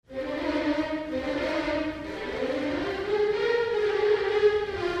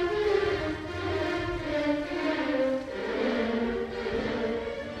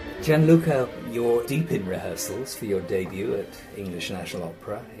Gianluca, you're deep in rehearsals for your debut at English National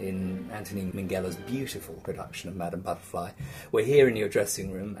Opera in Anthony Minghella's beautiful production of Madame Butterfly. We're here in your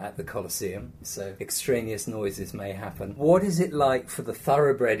dressing room at the Colosseum, so extraneous noises may happen. What is it like for the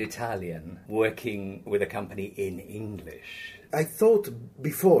thoroughbred Italian working with a company in English? I thought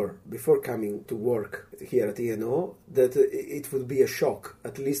before coming to work here at ENO that it would be a shock,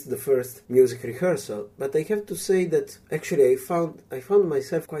 at least the first music rehearsal. But I have to say that actually I found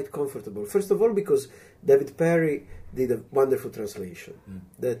myself quite comfortable. First of all, because David Perry did a wonderful translation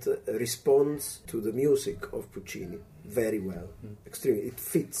that responds to the music of Puccini very well. Extremely, it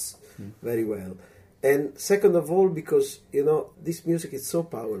fits very well. And second of all, because this music is so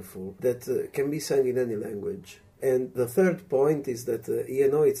powerful that can be sung in any language. And the third point is that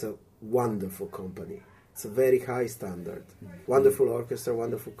ENO is a wonderful company. It's a very high standard. Wonderful orchestra,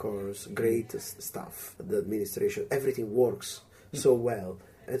 wonderful chorus, great staff, the administration, everything works so well.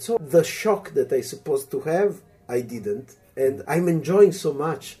 And so the shock that I supposed to have, I didn't. And I'm enjoying so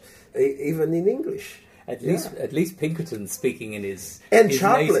much, even in English. At least Pinkerton's speaking in his native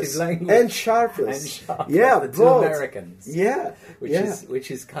language. And Sharpless. Yeah, the two Americans. Yeah.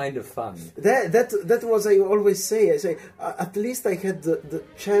 Which is kind of fun. That was I always say. I say at least I had the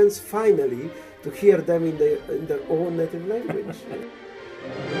chance finally to hear them in their own native language.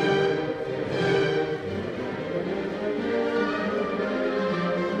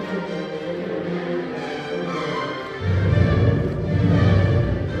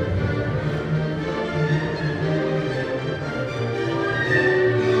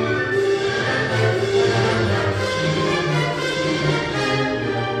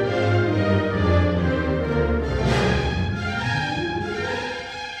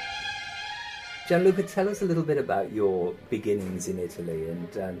 Gianluca, tell us a little bit about your beginnings in Italy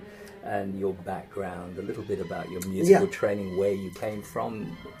and your background, a little bit about your musical training, where you came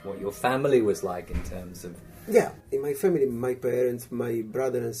from, what your family was like in terms of... Yeah, in my family, my parents, my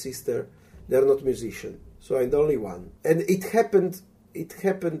brother and sister, they're not musicians, so I'm the only one. And it happened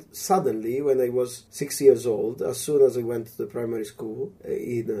suddenly when I was 6 years old. As soon as I went to the primary school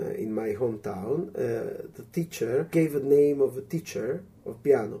in my hometown, the teacher gave a name of a teacher of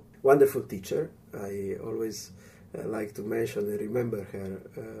piano. Wonderful teacher. I always like to mention and remember her.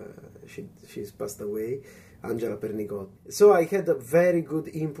 She's passed away, Angela Pernigotti. So I had a very good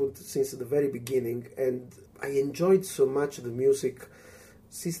input since the very beginning, and I enjoyed so much the music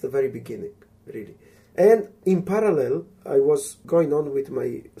since the very beginning, really. And in parallel, I was going on with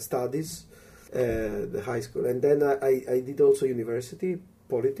my studies, the high school, and then I did also university,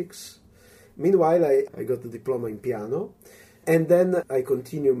 politics. Meanwhile, I got the diploma in piano, and then I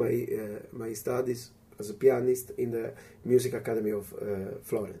continued my studies as a pianist in the Music Academy of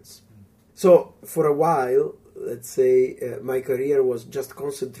Florence. So for a while, let's say, my career was just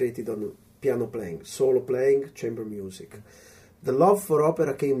concentrated on piano playing, solo playing, chamber music. The love for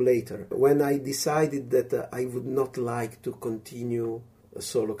opera came later, when I decided that I would not like to continue a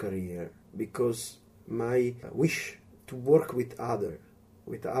solo career, because my wish to work with others,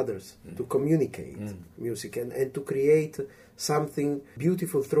 to communicate music and to create something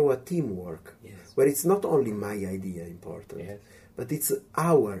beautiful through a teamwork, where it's not only my idea important, but it's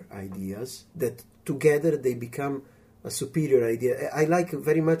our ideas that together they become a superior idea. I like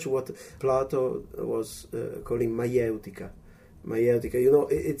very much what Plato was calling maieutica. Maieutica,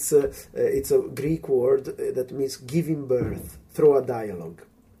 it's a Greek word that means giving birth through a dialogue.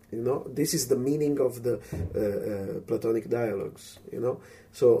 This is the meaning of the Platonic dialogues.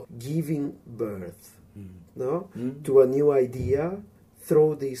 So giving birth, to a new idea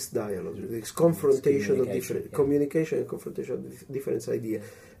through this dialogue, this confrontation of different communication and confrontation of different ideas,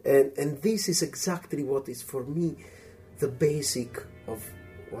 and this is exactly what is for me the basic of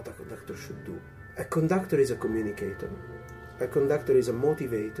what a conductor should do. A conductor is a communicator. A conductor is a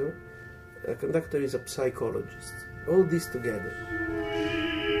motivator. A conductor is a psychologist. All this together.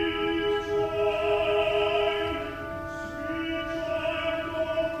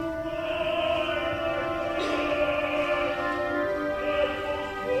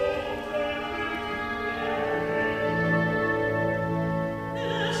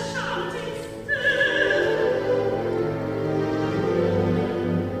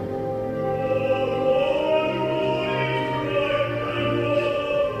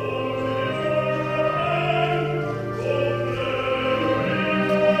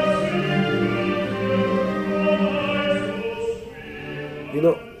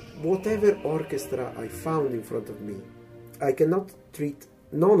 Whatever orchestra I found in front of me, I cannot treat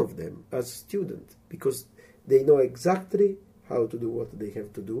none of them as students, because they know exactly how to do what they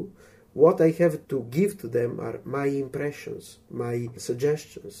have to do, what I have to give to them are my impressions, my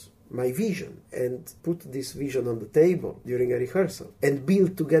suggestions, my vision, and put this vision on the table during a rehearsal and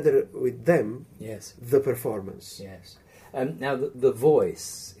build together with them the performance. Yes. Now, the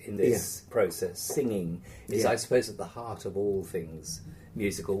voice in this process, singing, is, I suppose, at the heart of all things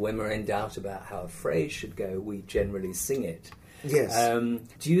musical. When we're in doubt about how a phrase should go, we generally sing it. Yes.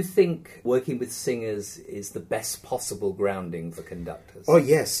 Do you think working with singers is the best possible grounding for conductors? Oh,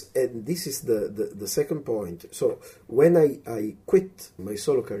 yes. And this is the second point. So when I quit my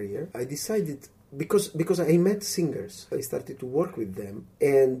solo career, I decided, because I met singers, I started to work with them,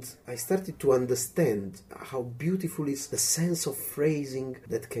 and I started to understand how beautiful is the sense of phrasing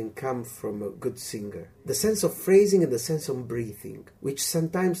that can come from a good singer. The sense of phrasing and the sense of breathing, which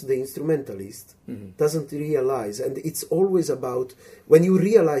sometimes the instrumentalist doesn't realize. And it's always about, when you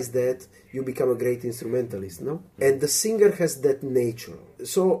realize that, you become a great instrumentalist, no? And the singer has that nature.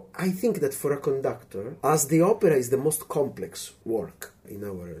 So I think that for a conductor, as the opera is the most complex work in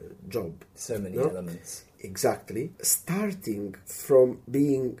our job. So many elements. Exactly. Starting from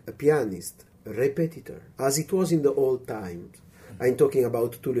being a pianist, a repetitor, as it was in the old times. I'm talking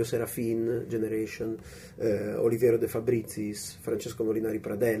about Tullio Serafin generation, Oliviero De Fabrizis, Francesco Molinari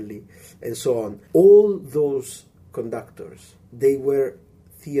Pradelli, and so on. All those conductors, they were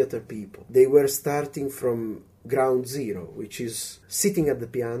theater people. They were starting from ground zero, which is sitting at the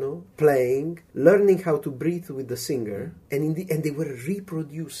piano, playing, learning how to breathe with the singer, and they were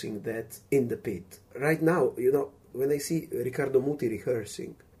reproducing that in the pit. Right now, when I see Riccardo Muti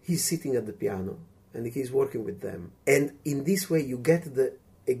rehearsing, he's sitting at the piano and he's working with them. And in this way, you get the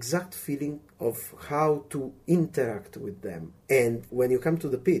exact feeling of how to interact with them. And when you come to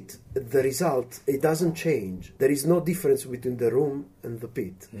the pit, the result, it doesn't change. There is no difference between the room and the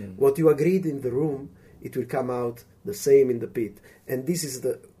pit. What you agreed in the room, it will come out the same in the pit. And this is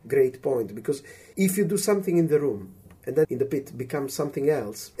the great point, because if you do something in the room and then in the pit becomes something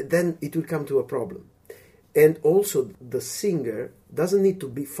else, then it will come to a problem. And also the singer doesn't need to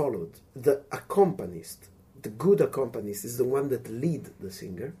be followed. The accompanist, the good accompanist, is the one that leads the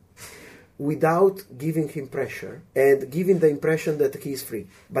singer without giving him pressure and giving the impression that he is free.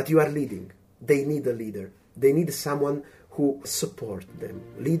 But you are leading. They need a leader. They need someone who support them.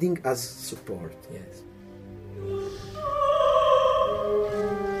 Leading as support. Yes.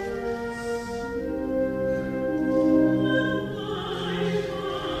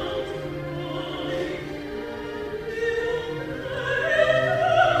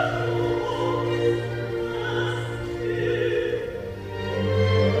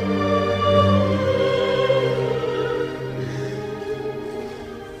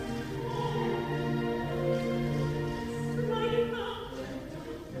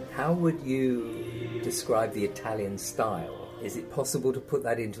 How would you describe the Italian style? Is it possible to put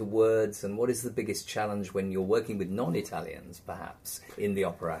that into words? And what is the biggest challenge when you're working with non-Italians, perhaps, in the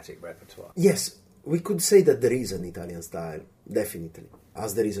operatic repertoire? Yes, we could say that there is an Italian style, definitely,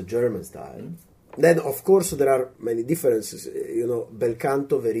 as there is a German style. Then, of course, there are many differences. Bel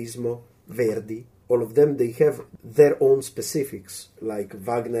canto, verismo, Verdi. All of them, they have their own specifics, like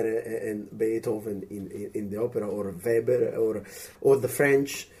Wagner and Beethoven in the opera, or Weber, or the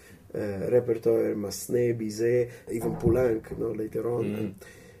French repertoire, Massenet, Bizet, even Poulenc, later on.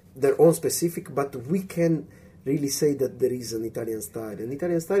 Their own specific, but we can really say that there is an Italian style. An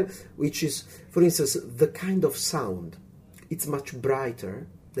Italian style which is, for instance, the kind of sound. It's much brighter.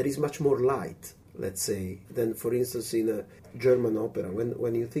 There is much more light, let's say, than, for instance, in a German opera.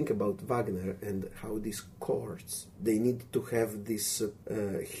 When you think about Wagner and how these chords, they need to have this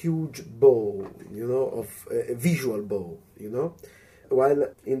huge bow, of a visual bow,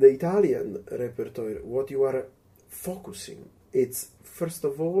 While in the Italian repertoire, what you are focusing, it's first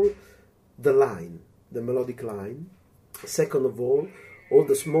of all the line, the melodic line. Second of all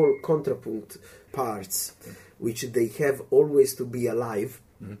the small contrapunct parts, which they have always to be alive,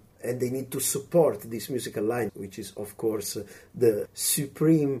 and they need to support this musical line, which is, of course, the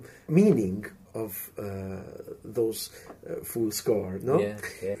supreme meaning of those full score, no? Yeah,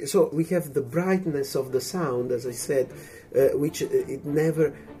 yeah. So we have the brightness of the sound, as I said, which it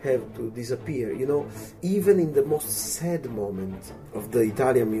never have to disappear. Even in the most sad moment of the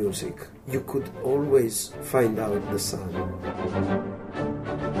Italian music, you could always find out the sound.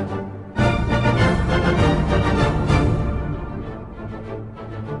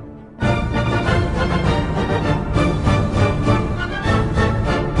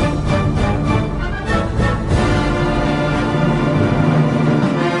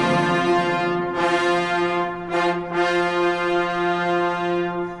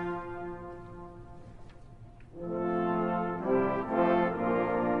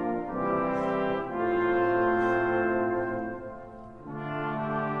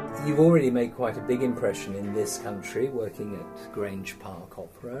 You've already made quite a big impression in this country, working at Grange Park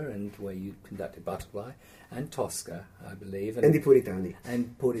Opera, and where you conducted Butterfly, and Tosca, I believe. And the Puritani.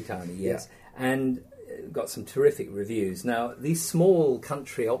 And Puritani, yes. Yeah. And got some terrific reviews. Now, these small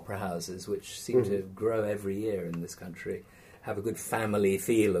country opera houses, which seem to grow every year in this country, have a good family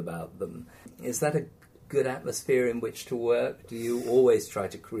feel about them. Is that a good atmosphere in which to work? Do you always try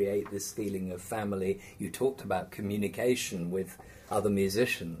to create this feeling of family? You talked about communication with other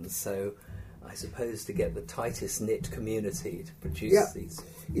musicians, so I suppose to get the tightest knit community to produce these.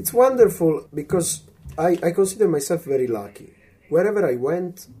 It's wonderful because I consider myself very lucky. Wherever I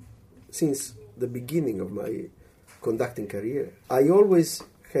went, since the beginning of my conducting career, I always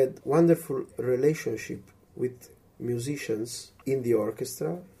had wonderful relationship with musicians in the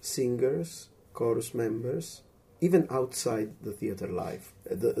orchestra, singers, chorus members, even outside the theater life.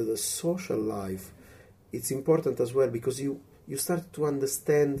 The social life, it's important as well because you start to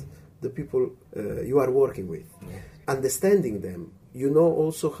understand the people you are working with. Yeah. Understanding them, you know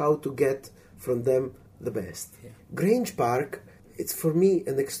also how to get from them the best. Yeah. Grange Park, it's for me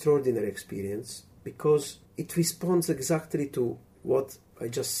an extraordinary experience because it responds exactly to what I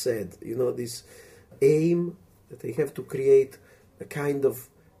just said. You know, this aim that I have to create a kind of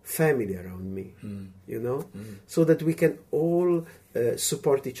family around me, you know, so that we can all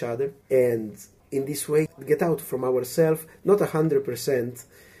support each other and in this way get out from ourselves, not 100%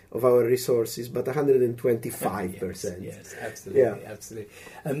 of our resources, but 125%. Yes, absolutely,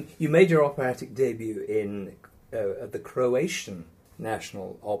 absolutely. You made your operatic debut in at the Croatian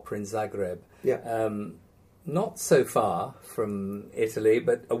National Opera in Zagreb. Yeah. Not so far from Italy,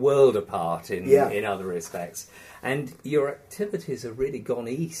 but a world apart in other respects. And your activities have really gone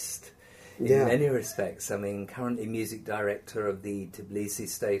east in many respects. I mean, currently music director of the Tbilisi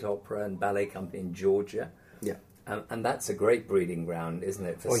State Opera and Ballet Company in Georgia. Yeah. And that's a great breeding ground, isn't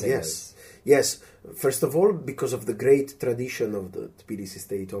it, for singers? Yes. First of all, because of the great tradition of the Tbilisi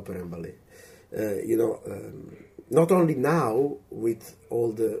State Opera and Ballet. Not only now, with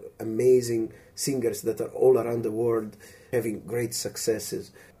all the amazing singers that are all around the world having great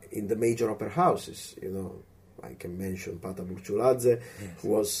successes in the major opera houses, you know, I can mention Pata Burciuladze, who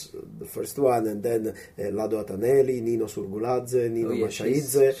was the first one, and then Lado Atanelli, Nino Surguladze, Nino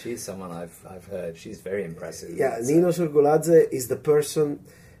Mashaidze. She's someone I've heard. She's very impressive. Yeah, Nino Surguladze is the person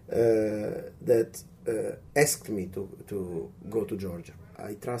that asked me to go to Georgia.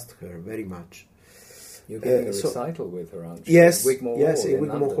 I trust her very much. You're giving a recital with her, aren't you? Yes, Wigmore in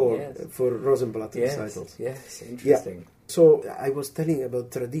Wigmore Hall for Rosenblatt recitals. Yes, interesting. Yeah. So I was telling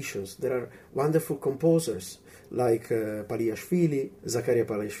about traditions. There are wonderful composers like Paliashvili, Zakaria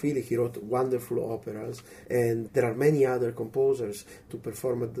Paliashvili. He wrote wonderful operas, and there are many other composers to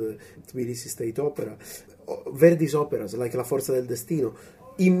perform at the Tbilisi State Opera. Verdi's operas like La Forza del Destino.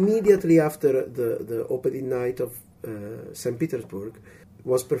 Immediately after the opening night of St. Petersburg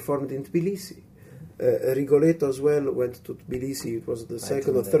was performed in Tbilisi. Rigoletto as well went to Tbilisi. It was the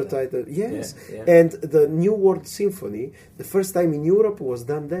second or third title. Yes. Yeah. And the New World Symphony, the first time in Europe, was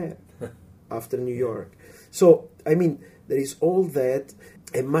done there after New York. So, I mean, there is all that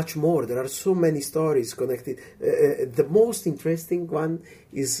and much more. There are so many stories connected. The most interesting one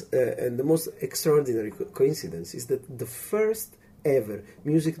is, and the most extraordinary coincidence, is that the first ever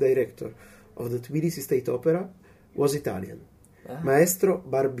music director of the Tbilisi State Opera was Italian, Maestro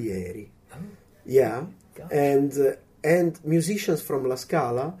Barbieri. Oh. Yeah, and musicians from La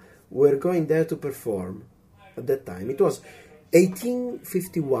Scala were going there to perform at that time. It was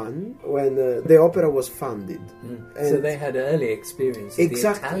 1851 when the opera was founded. And so they had early experience of the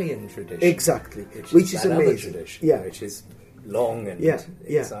Italian tradition. Exactly, which is amazing. Tradition, which is long and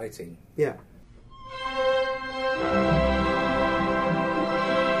exciting. Yeah.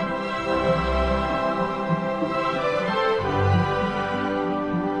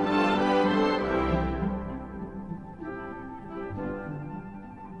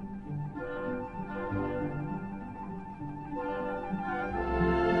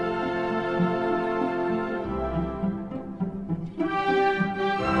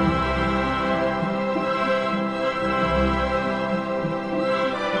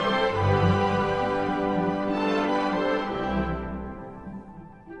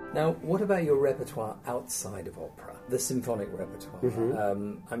 Now, what about your repertoire outside of opera, the symphonic repertoire?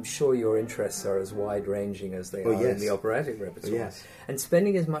 Mm-hmm. I'm sure your interests are as wide-ranging as they are in the operatic repertoire. Yes. And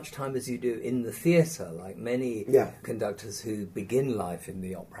spending as much time as you do in the theatre, like many conductors who begin life in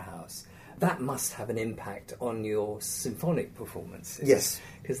the opera house, that must have an impact on your symphonic performances. Yes.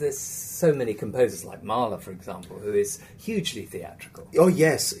 Because there's so many composers, like Mahler, for example, who is hugely theatrical. Oh,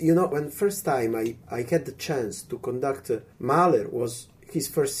 yes. You know, when first time I had the chance to conduct Mahler was his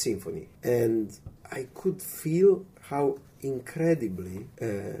first symphony, and I could feel how incredibly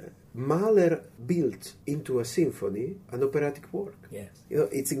Mahler built into a symphony an operatic work. Yes.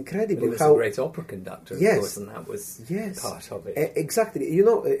 It's incredible. He was how a great opera conductor, of Yes. course, and that was part of it. Exactly.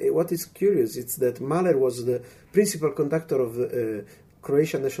 What is curious is that Mahler was the principal conductor of the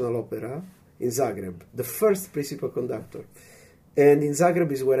Croatian National Opera in Zagreb, the first principal conductor. And in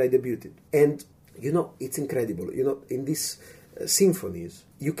Zagreb is where I debuted. And, it's incredible. In these symphonies,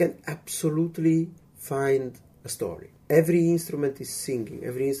 you can absolutely find a story. Every instrument is singing,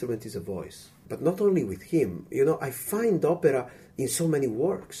 every instrument is a voice. But not only with him. I find opera in so many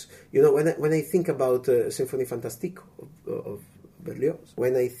works. When I think about Symphonie Fantastique of Berlioz,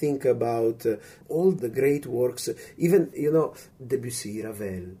 when I think about all the great works, even, Debussy,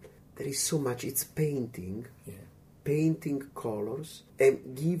 Ravel, there is so much. It's painting colors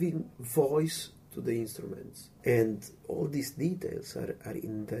and giving voice to the instruments. And all these details are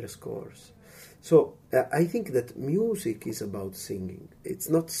in their scores. So I think that music is about singing. It's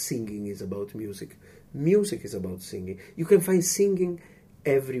not singing is about music. Music is about singing. You can find singing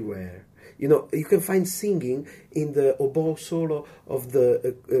everywhere. You can find singing in the oboe solo of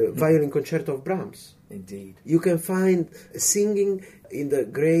the violin concerto of Brahms. Indeed. You can find singing in the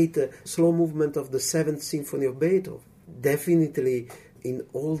great slow movement of the 7th Symphony of Beethoven. Definitely in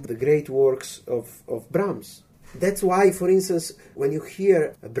all the great works of Brahms. That's why, for instance, when you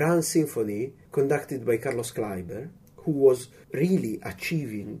hear a Brahms symphony conducted by Carlos Kleiber, who was really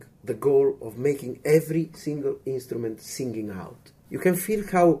achieving the goal of making every single instrument singing out, you can feel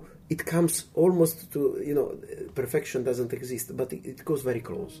how it comes almost to, perfection doesn't exist, but it goes very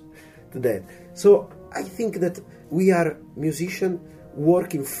close to that. So I think that we are musicians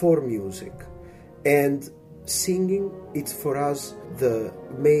working for music, and singing, it's for us the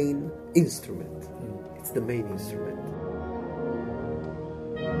main instrument. It's the main instrument.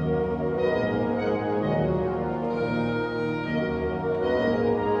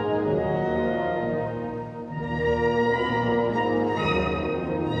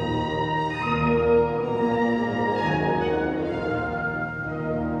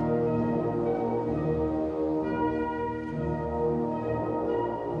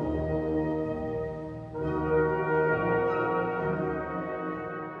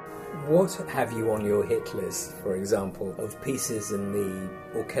 What have you on your hit list, for example, of pieces in the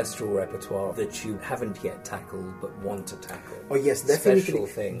orchestral repertoire that you haven't yet tackled but want to tackle? Oh yes, Special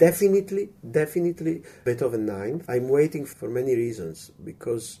things. Definitely Beethoven 9. I'm waiting for many reasons,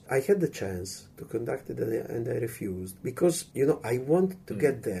 because I had the chance to conduct it and I refused, because I want to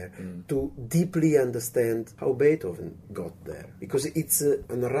get there to deeply understand how Beethoven got there, because it's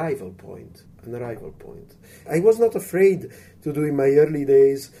an arrival point. I was not afraid to do in my early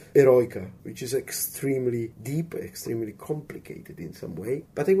days Eroica, which is extremely deep, extremely complicated in some way,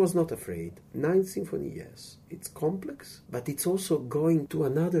 but I was not afraid. Ninth Symphony, yes, it's complex, but it's also going to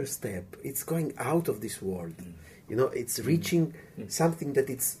another step. It's going out of this world. It's reaching something that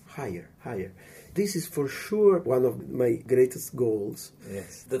it's higher. This is for sure one of my greatest goals.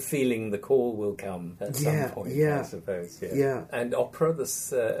 Yes, the feeling the call will come at some point, I suppose. Yeah. And opera,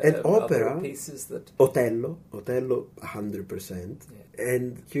 opera pieces that... Otello, 100%. Yeah.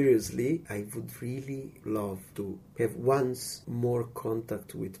 And curiously, I would really love to have once more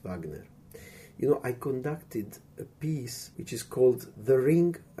contact with Wagner. I conducted a piece which is called The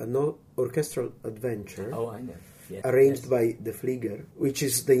Ring, an orchestral adventure. Oh, I know. Yes, arranged by De Vlieger, which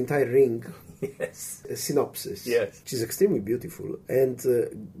is the entire Ring. Yes. A synopsis. Yes. Which is extremely beautiful, and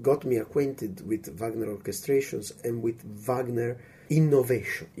got me acquainted with Wagner orchestrations and with Wagner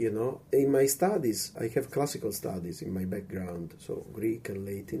innovation. In my studies, I have classical studies in my background, so Greek and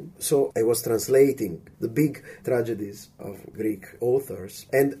Latin. So I was translating the big tragedies of Greek authors,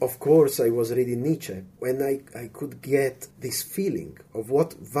 and of course I was reading Nietzsche, when I could get this feeling of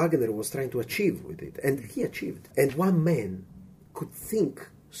what Wagner was trying to achieve with it, and he achieved. And one man could think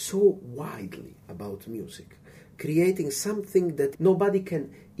so widely about music, creating something that nobody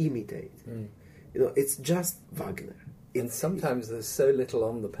can imitate. It's just Wagner. And sometimes there's so little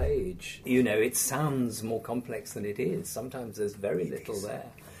on the page. It sounds more complex than it is. Sometimes there's very little there.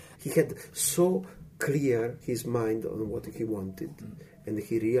 He had so clear his mind on what he wanted, and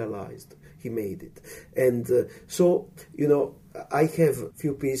he realized, he made it. And so, I have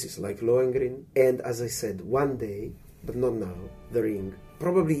few pieces like Lohengrin, and as I said, one day, but not now, The Ring.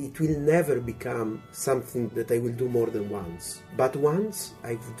 Probably it will never become something that I will do more than once. But once,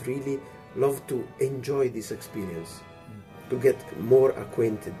 I would really love to enjoy this experience, to get more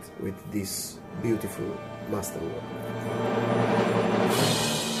acquainted with this beautiful masterwork.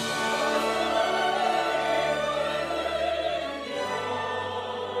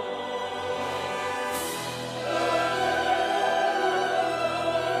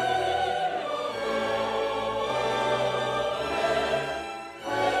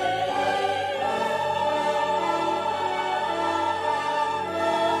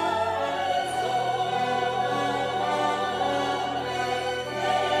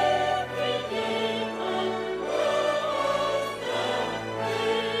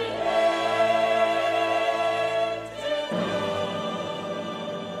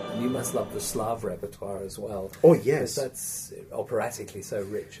 must love the Slav repertoire as well. Oh, yes. Because that's operatically so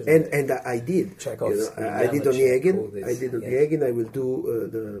rich. And I did. Tchaikovsky, I did Onegin. I will do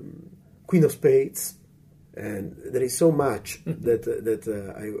the Queen of Spades. And there is so much that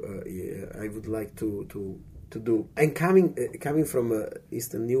I would like to do. And coming from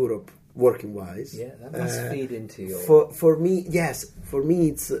Eastern Europe, working wise, that must feed into your. For me, yes. For me,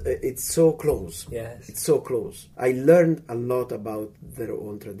 it's so close. Yes, it's so close. I learned a lot about their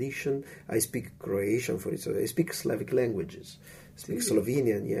own tradition. I speak Croatian, for instance. I speak Slavic languages. I speak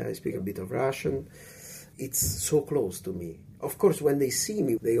Slovenian. Yeah, I speak a bit of Russian. It's so close to me. Of course, when they see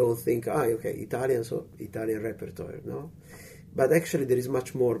me, they all think, okay, Italian, so Italian repertoire, no? But actually, there is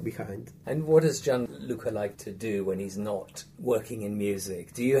much more behind. And what does Gianluca like to do when he's not working in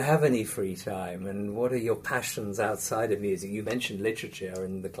music? Do you have any free time? And what are your passions outside of music? You mentioned literature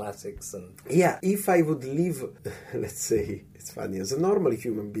and the classics. And yeah, if I would live, let's say, it's funny, as a normal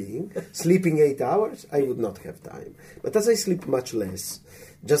human being, sleeping 8 hours, I would not have time. But as I sleep much less,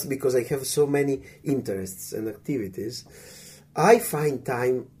 just because I have so many interests and activities, I find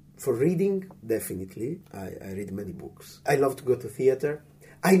time for reading, definitely. I read many books. I love to go to theater.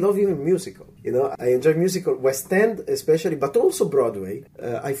 I love even musical. I enjoy musical, West End especially, but also Broadway.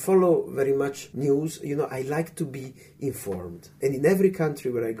 I follow very much news. I like to be informed. And in every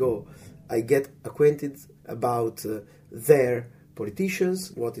country where I go, I get acquainted about their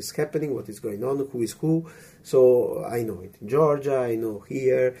politicians, what is happening, what is going on, who is who. So I know it in Georgia, I know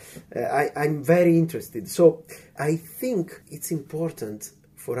here. I'm very interested. So I think it's important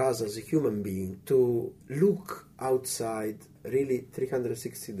for us as a human being to look outside really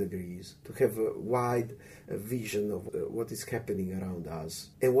 360 degrees, to have a wide vision of what is happening around us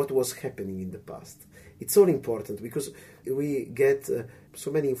and what was happening in the past. It's all important because we get so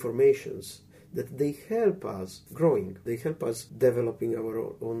many informations that they help us growing, they help us developing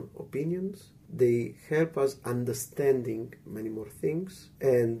our own opinions, they help us understanding many more things,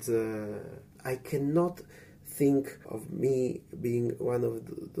 and I cannot think of me being one of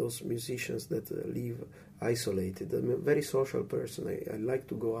those musicians that live isolated. I'm a very social person. I like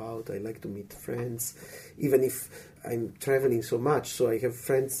to go out, I like to meet friends, even if I'm traveling so much, so I have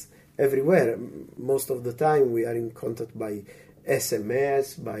friends everywhere. Most of the time we are in contact by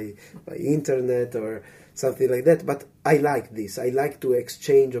SMS, by internet or something like that, but I like this. I like to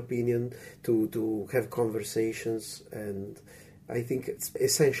exchange opinion, to have conversations, and I think it's an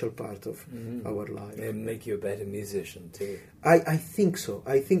essential part of our life. And make you a better musician too. I think so.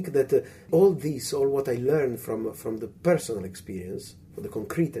 I think that all what I learned from the personal experience, the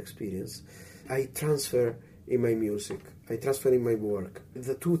concrete experience, I transfer in my music. I transfer in my work.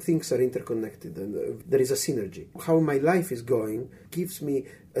 The two things are interconnected, and there is a synergy. How my life is going gives me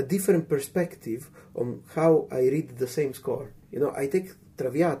a different perspective on how I read the same score. I take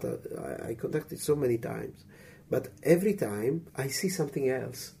Traviata, I conduct it so many times, but every time I see something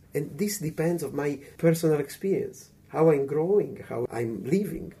else. And this depends on my personal experience, how I'm growing, how I'm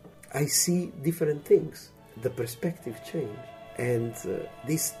living. I see different things. The perspective change. And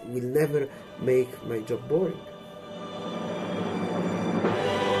this will never make my job boring.